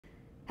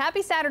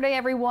Happy Saturday,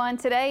 everyone.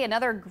 Today,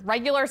 another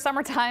regular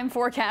summertime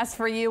forecast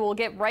for you. We'll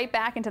get right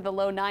back into the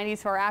low 90s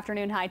for our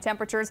afternoon high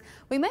temperatures.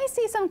 We may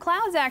see some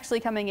clouds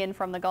actually coming in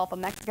from the Gulf of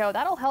Mexico.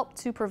 That'll help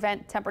to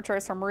prevent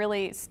temperatures from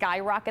really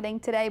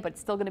skyrocketing today, but it's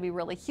still going to be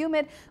really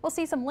humid. We'll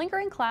see some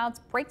lingering clouds,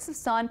 breaks of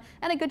sun,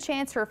 and a good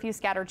chance for a few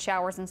scattered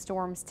showers and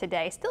storms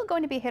today. Still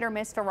going to be hit or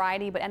miss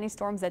variety, but any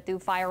storms that do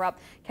fire up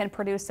can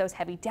produce those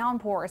heavy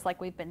downpours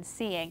like we've been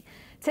seeing.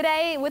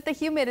 Today, with the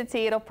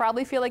humidity, it'll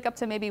probably feel like up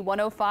to maybe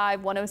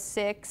 105,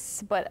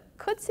 106, but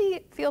could see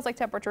feels like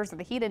temperatures of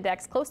the heat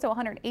index close to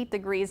 108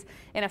 degrees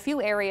in a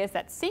few areas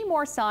that see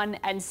more sun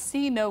and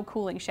see no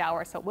cooling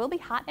showers. So it will be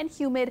hot and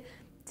humid.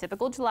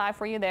 Typical July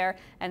for you there,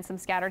 and some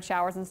scattered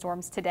showers and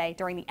storms today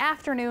during the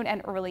afternoon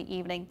and early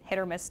evening. Hit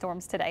or miss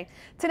storms today.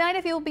 Tonight,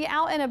 if you'll be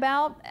out and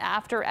about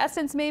after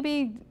Essence,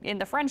 maybe in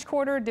the French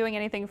Quarter, doing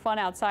anything fun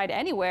outside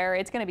anywhere,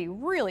 it's going to be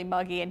really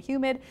muggy and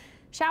humid.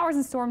 Showers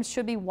and storms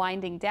should be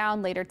winding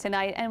down later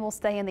tonight, and we'll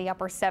stay in the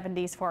upper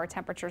 70s for our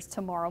temperatures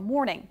tomorrow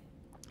morning.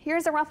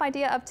 Here's a rough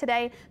idea of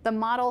today. The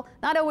model,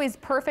 not always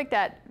perfect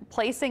at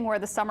placing where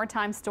the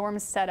summertime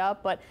storms set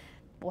up, but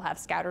we'll have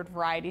scattered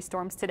variety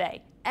storms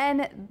today.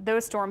 And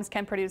those storms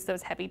can produce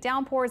those heavy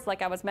downpours,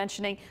 like I was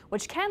mentioning,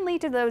 which can lead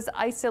to those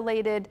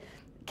isolated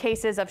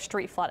cases of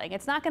street flooding.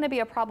 It's not going to be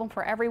a problem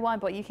for everyone,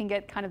 but you can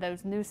get kind of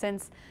those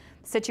nuisance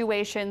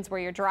situations where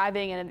you're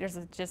driving and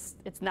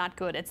it's not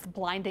good. It's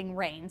blinding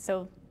rain.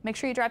 So make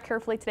sure you drive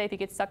carefully today. If you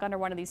get stuck under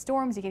one of these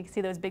storms, you can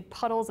see those big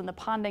puddles and the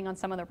ponding on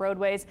some of the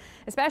roadways,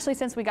 especially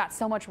since we got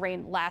so much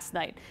rain last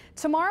night.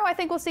 Tomorrow, I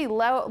think we'll see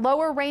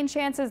lower rain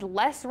chances,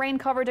 less rain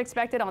coverage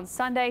expected on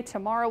Sunday.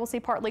 Tomorrow, we'll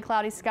see partly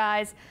cloudy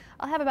skies.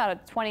 I'll have about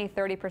a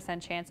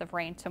 20–30% chance of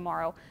rain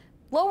tomorrow.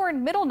 Lower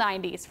and middle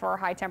 90s for our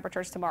high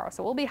temperatures tomorrow.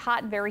 So we'll be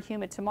hot and very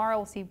humid tomorrow.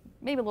 We'll see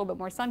maybe a little bit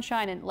more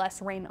sunshine and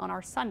less rain on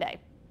our Sunday.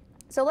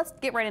 So let's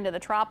get right into the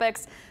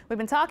tropics. We've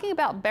been talking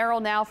about Beryl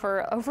now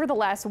for over the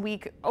last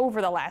week,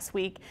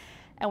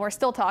 and we're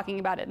still talking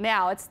about it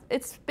now.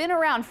 It's been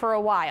around for a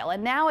while,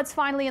 and now it's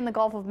finally in the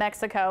Gulf of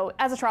Mexico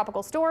as a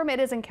tropical storm. It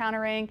is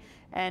encountering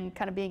and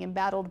kind of being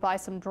embattled by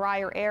some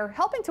drier air,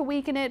 helping to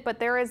weaken it, but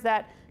there is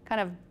that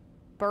kind of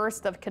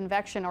burst of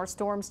convection or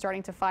storm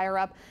starting to fire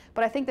up.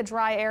 But I think the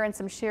dry air and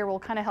some shear will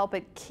kind of help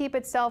it keep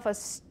itself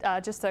as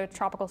just a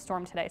tropical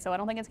storm today. So I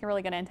don't think it's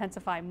really going to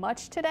intensify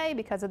much today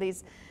because of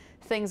these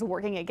things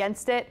working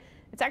against it.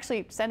 It's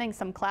actually sending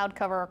some cloud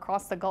cover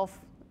across the Gulf,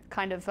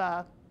 kind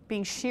of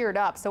being sheared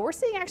up. So we're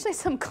seeing actually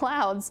some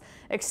clouds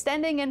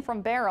extending in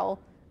from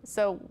Beryl.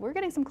 So we're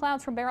getting some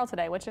clouds from Beryl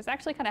today, which is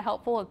actually kind of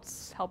helpful.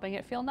 It's helping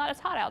it feel not as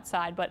hot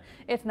outside, but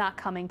it's not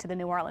coming to the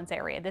New Orleans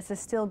area. This is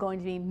still going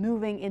to be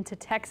moving into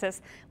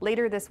Texas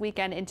later this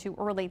weekend into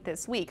early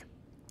this week.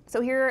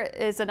 So here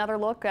is another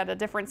look at a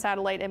different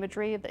satellite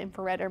imagery, the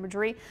infrared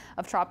imagery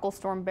of Tropical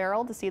Storm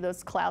Beryl to see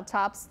those cloud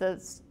tops,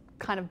 those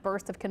kind of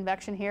burst of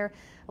convection here.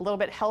 A little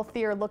bit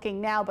healthier looking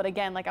now, but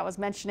again, like I was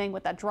mentioning,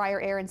 with that drier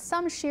air and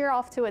some shear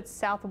off to its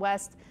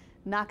southwest,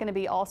 not going to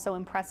be also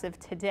impressive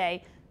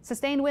today.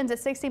 Sustained winds at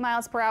 60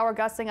 miles per hour,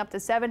 gusting up to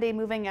 70,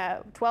 moving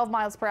at 12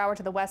 miles per hour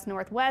to the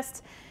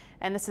west-northwest.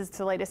 And this is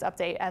the latest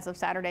update as of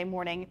Saturday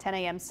morning, 10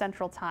 a.m.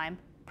 Central Time.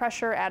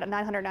 Pressure at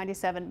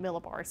 997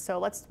 millibars. So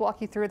let's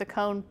walk you through the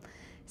cone.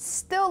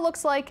 Still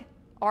looks like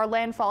our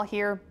landfall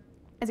here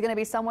is going to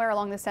be somewhere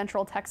along the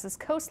central Texas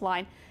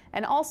coastline,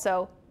 and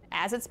also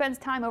as it spends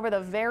time over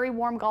the very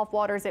warm Gulf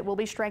waters, it will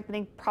be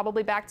strengthening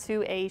probably back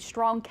to a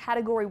strong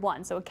Category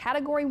 1. So a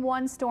Category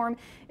 1 storm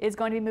is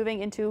going to be moving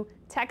into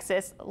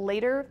Texas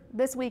later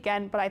this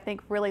weekend, but I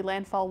think really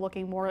landfall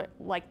looking more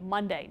like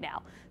Monday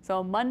now.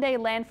 So Monday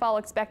landfall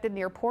expected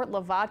near Port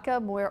Lavaca,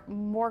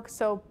 more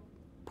so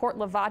Port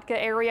Lavaca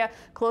area,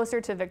 closer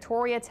to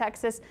Victoria,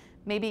 Texas,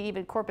 maybe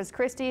even Corpus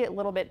Christi, a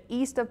little bit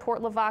east of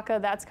Port Lavaca.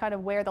 That's kind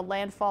of where the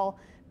landfall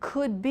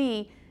could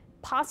be.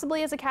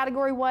 Possibly as a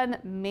Category 1,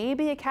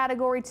 maybe a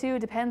Category 2,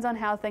 depends on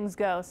how things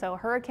go. So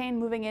hurricane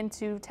moving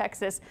into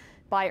Texas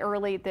by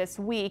early this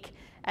week.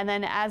 And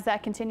then as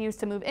that continues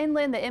to move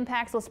inland, the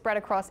impacts will spread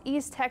across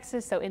East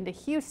Texas, so into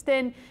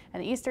Houston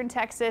and eastern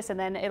Texas, and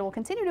then it will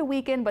continue to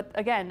weaken. But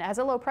again, as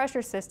a low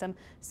pressure system,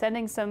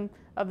 sending some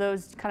of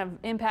those kind of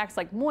impacts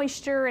like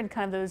moisture and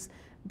kind of those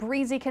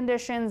breezy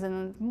conditions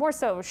and more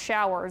so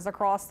showers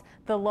across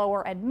the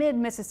lower and mid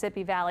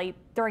Mississippi Valley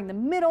during the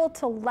middle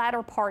to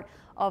latter part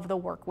of the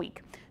work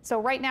week. So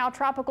right now,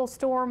 tropical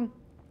storm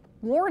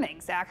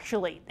warnings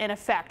actually in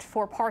effect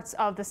for parts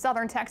of the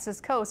southern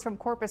Texas coast from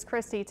Corpus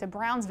Christi to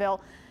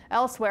Brownsville.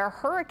 Elsewhere,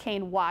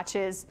 hurricane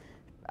watches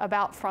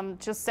about from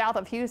just south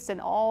of Houston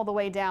all the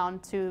way down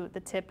to the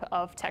tip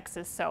of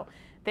Texas. So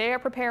they are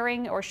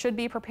preparing or should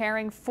be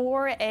preparing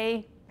for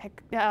a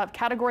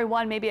Category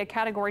 1, maybe a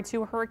Category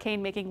 2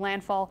 hurricane making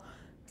landfall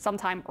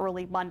sometime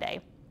early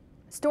Monday.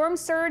 Storm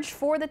surge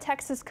for the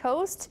Texas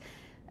coast,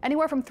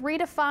 anywhere from 3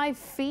 to 5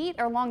 feet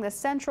along the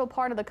central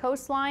part of the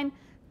coastline,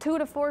 2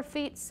 to 4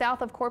 feet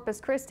south of Corpus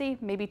Christi,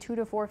 maybe 2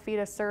 to 4 feet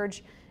of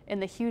surge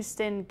in the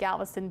Houston,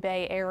 Galveston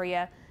Bay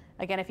area.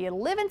 Again, if you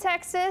live in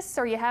Texas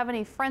or you have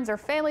any friends or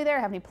family there,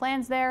 have any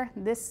plans there,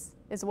 this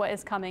is what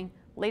is coming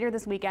later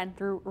this weekend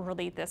through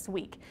early this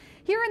week.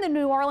 Here in the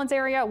New Orleans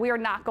area, we are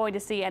not going to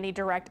see any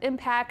direct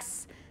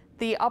impacts.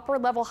 The upper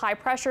level high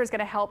pressure is going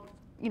to help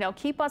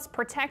keep us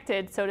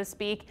protected, so to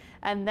speak,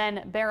 and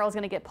then Beryl is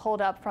going to get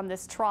pulled up from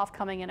this trough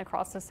coming in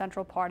across the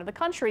central part of the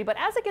country. But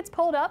as it gets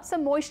pulled up,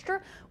 some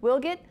moisture will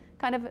get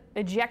kind of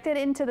ejected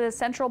into the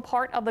central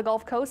part of the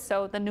Gulf Coast.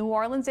 So the New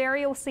Orleans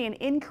area will see an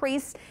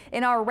increase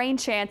in our rain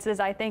chances,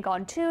 I think,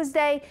 on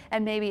Tuesday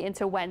and maybe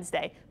into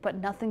Wednesday. But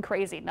nothing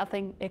crazy,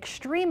 nothing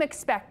extreme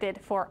expected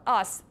for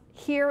us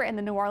here in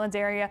the New Orleans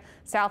area,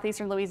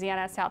 southeastern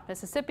Louisiana, South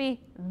Mississippi.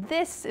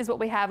 This is what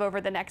we have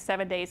over the next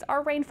 7 days.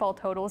 Our rainfall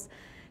totals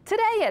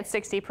today at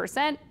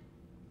 60%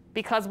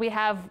 because we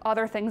have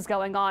other things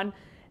going on,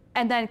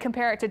 and then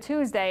compare it to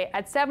Tuesday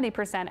at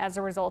 70% as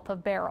a result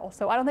of Beryl.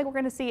 So I don't think we're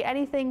going to see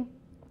anything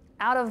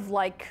out of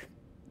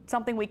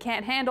something we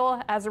can't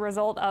handle as a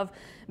result of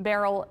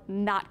Beryl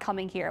not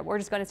coming here. We're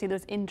just going to see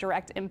those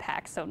indirect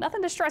impacts. So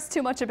nothing to stress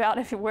too much about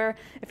if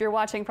you're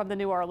watching from the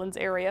New Orleans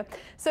area.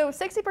 So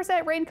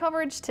 60% rain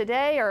coverage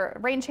today, or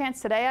rain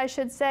chance today, I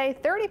should say,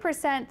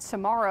 30%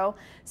 tomorrow.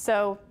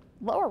 So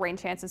lower rain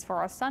chances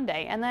for us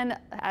Sunday. And then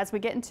as we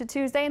get into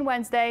Tuesday and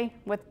Wednesday,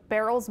 with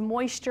Beryl's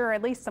moisture,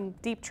 at least some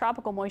deep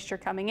tropical moisture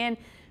coming in,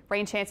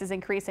 rain chances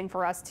increasing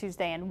for us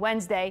Tuesday and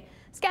Wednesday.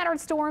 Scattered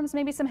storms,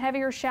 maybe some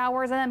heavier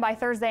showers, and then by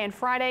Thursday and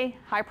Friday,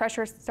 high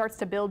pressure starts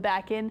to build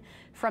back in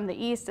from the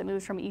east. It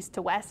moves from east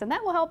to west, and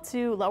that will help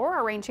to lower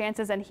our rain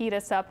chances and heat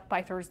us up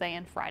by Thursday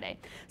and Friday.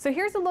 So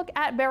here's a look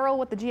at Beryl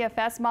with the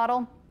GFS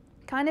model,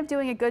 kind of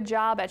doing a good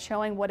job at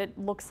showing what it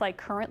looks like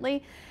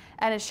currently,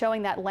 and it's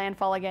showing that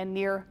landfall again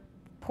near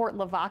Port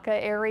Lavaca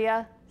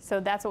area. So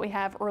that's what we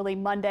have early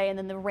Monday, and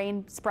then the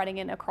rain spreading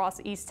in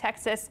across East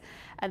Texas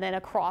and then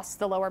across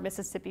the lower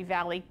Mississippi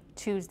Valley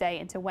Tuesday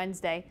into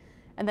Wednesday.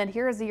 And then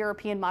here's the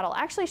European model.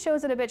 Actually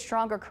shows it a bit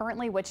stronger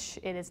currently, which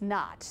it is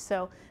not.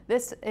 So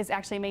this is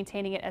actually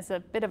maintaining it as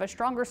a bit of a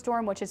stronger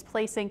storm, which is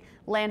placing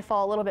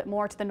landfall a little bit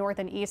more to the north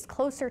and east,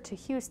 closer to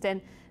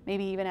Houston,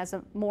 maybe even as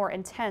a more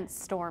intense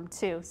storm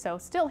too. So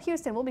still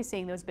Houston will be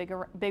seeing those big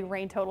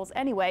rain totals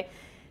anyway.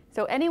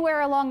 So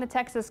anywhere along the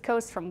Texas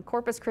coast from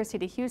Corpus Christi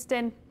to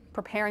Houston,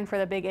 preparing for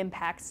the big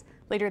impacts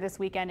later this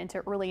weekend into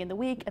early in the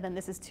week. And then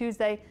this is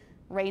Tuesday,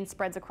 rain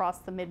spreads across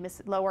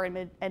the lower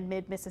and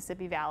mid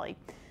Mississippi Valley.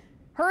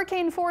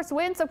 Hurricane force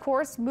winds, of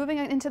course, moving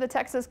into the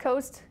Texas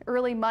coast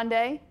early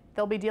Monday.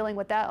 They'll be dealing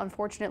with that,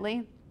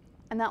 unfortunately,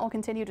 and that will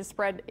continue to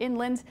spread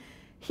inland.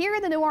 Here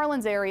in the New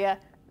Orleans area,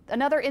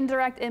 another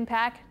indirect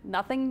impact,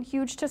 nothing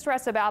huge to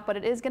stress about, but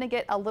it is going to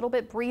get a little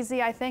bit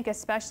breezy, I think,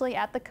 especially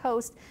at the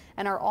coast,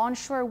 and our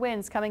onshore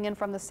winds coming in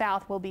from the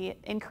south will be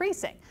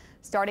increasing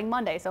starting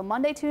Monday. So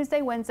Monday,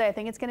 Tuesday, Wednesday, I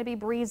think it's going to be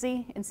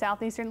breezy in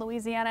southeastern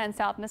Louisiana and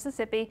South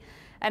Mississippi.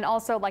 And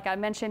also, like I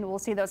mentioned, we'll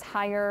see those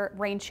higher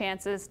rain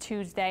chances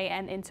Tuesday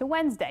and into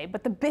Wednesday.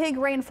 But the big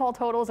rainfall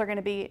totals are going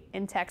to be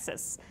in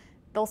Texas.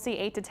 They'll see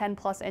 8 to 10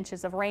 plus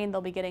inches of rain.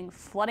 They'll be getting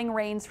flooding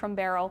rains from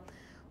Beryl.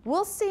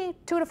 We'll see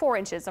 2 to 4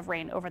 inches of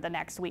rain over the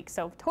next week.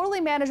 So totally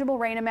manageable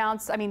rain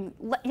amounts. I mean,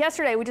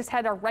 yesterday we just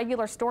had our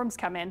regular storms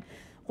come in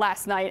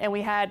last night, and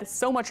we had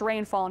so much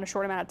rainfall in a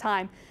short amount of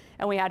time,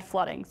 and we had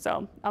flooding.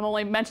 So I'm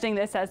only mentioning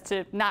this as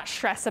to not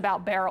stress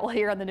about Beryl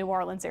here in the New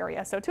Orleans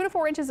area. So 2 to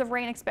 4 inches of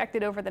rain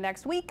expected over the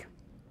next week.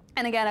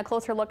 And again, a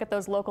closer look at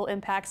those local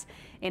impacts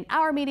in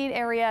our immediate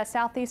area,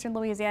 southeastern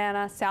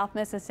Louisiana, South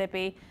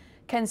Mississippi,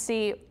 can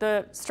see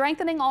the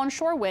strengthening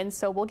onshore winds.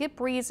 So we'll get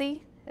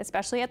breezy,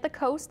 especially at the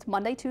coast,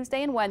 Monday,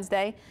 Tuesday, and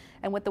Wednesday.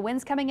 And with the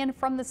winds coming in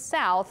from the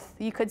south,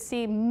 you could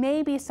see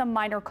maybe some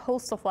minor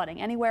coastal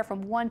flooding, anywhere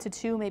from 1 to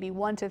 2, maybe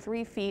 1 to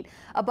 3 feet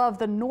above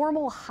the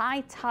normal high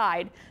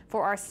tide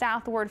for our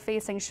southward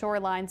facing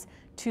shorelines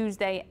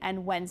Tuesday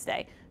and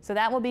Wednesday. So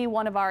that will be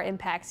one of our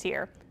impacts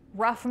here.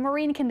 Rough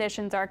marine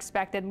conditions are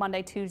expected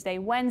Monday, Tuesday,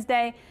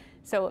 Wednesday.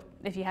 So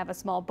if you have a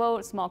small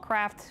boat, small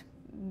craft,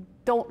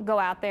 don't go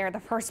out there the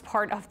first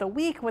part of the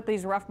week with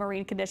these rough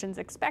marine conditions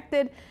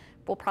expected.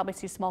 We'll probably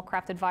see small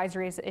craft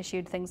advisories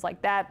issued, things like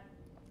that.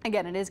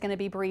 Again, it is going to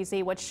be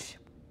breezy, which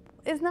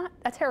is not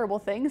a terrible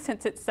thing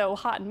since it's so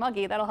hot and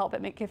muggy. That'll help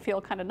it make it feel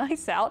kind of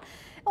nice out.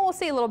 And we'll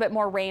see a little bit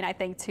more rain, I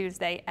think,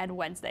 Tuesday and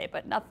Wednesday,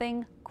 but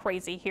nothing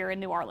crazy here in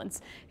New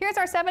Orleans. Here's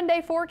our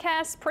 7-day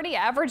forecast. Pretty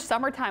average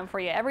summertime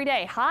for you every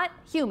day. Hot,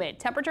 humid,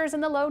 temperatures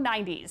in the low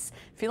 90s.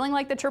 Feeling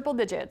like the triple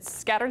digits.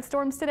 Scattered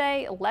storms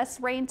today,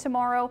 less rain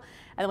tomorrow,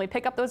 and then we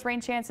pick up those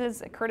rain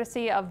chances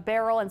courtesy of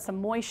Beryl and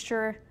some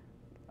moisture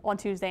on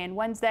Tuesday and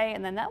Wednesday,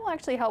 and then that will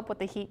actually help with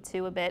the heat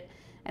too a bit,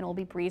 and it will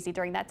be breezy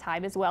during that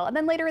time as well. And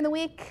then later in the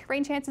week,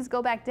 rain chances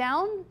go back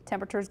down,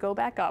 temperatures go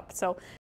back up. So